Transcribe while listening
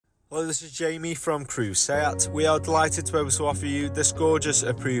Hello, this is Jamie from Crewe SEAT. We are delighted to be able to offer you this gorgeous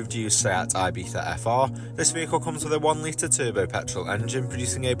approved used SEAT Ibiza FR. This vehicle comes with a 1 litre turbo petrol engine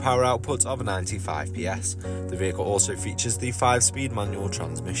producing a power output of 95 PS. The vehicle also features the 5-speed manual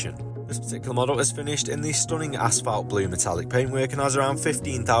transmission. This particular model is finished in the stunning asphalt blue metallic paintwork and has around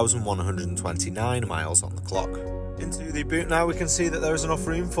 15,129 miles on the clock. Into the boot now, we can see that there is enough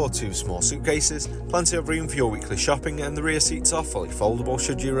room for 2 small suitcases, plenty of room for your weekly shopping, and the rear seats are fully foldable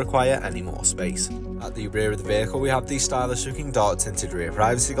should you require any more space. At the rear of the vehicle we have the stylish looking dark tinted rear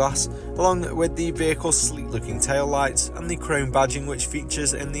privacy glass, along with the vehicle's sleek looking tail lights and the chrome badging which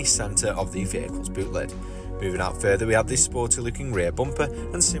features in the centre of the vehicle's boot lid. Moving out further, we have the sporty looking rear bumper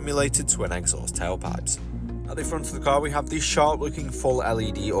and simulated twin exhaust tailpipes. At the front of the car we have the sharp looking full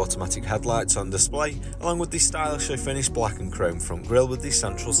LED automatic headlights on display, along with the stylishly finished black and chrome front grille with the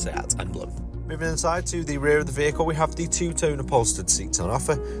central SEAT emblem. Moving inside to the rear of the vehicle we have the 2-tone upholstered seats on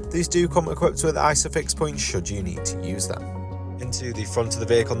offer. These do come equipped with ISOFIX points should you need to use them. Into the front of the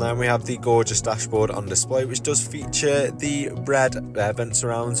vehicle now we have the gorgeous dashboard on display, which does feature the red air vent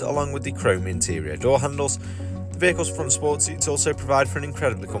surrounds along with the chrome interior door handles. The vehicle's front sport seats also provide for an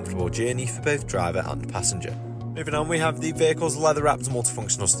incredibly comfortable journey for both driver and passenger. Moving on, we have the vehicle's leather-wrapped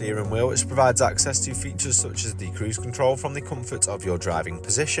multifunctional steering wheel, which provides access to features such as the cruise control from the comfort of your driving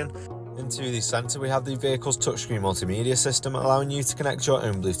position. Into the centre we have the vehicle's touchscreen multimedia system, allowing you to connect your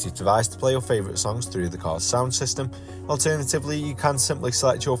own Bluetooth device to play your favourite songs through the car's sound system. Alternatively, you can simply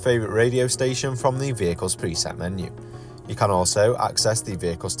select your favourite radio station from the vehicle's preset menu. You can also access the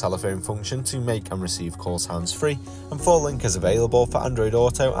vehicle's telephone function to make and receive calls hands-free, and full link is available for Android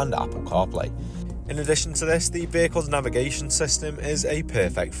Auto and Apple CarPlay. In addition to this, the vehicle's navigation system is a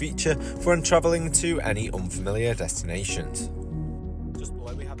perfect feature for when travelling to any unfamiliar destinations. Just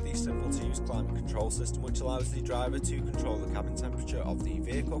below we have the simple to use climate control system, which allows the driver to control the cabin temperature of the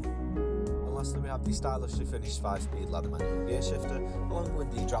vehicle. And lastly we have the stylishly finished 5-speed leather manual gear shifter, along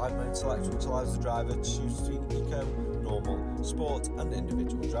with the drive mode select, which allows the driver to choose between eco, normal, sport and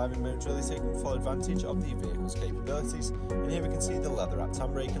individual driving modes, really taking full advantage of the vehicle's capabilities. And here we can see the leather wrapped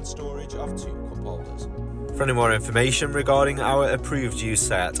handbrake and storage of 2 cup holders. For any more information regarding our approved used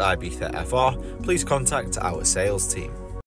SEAT Ibiza FR, please contact our sales team.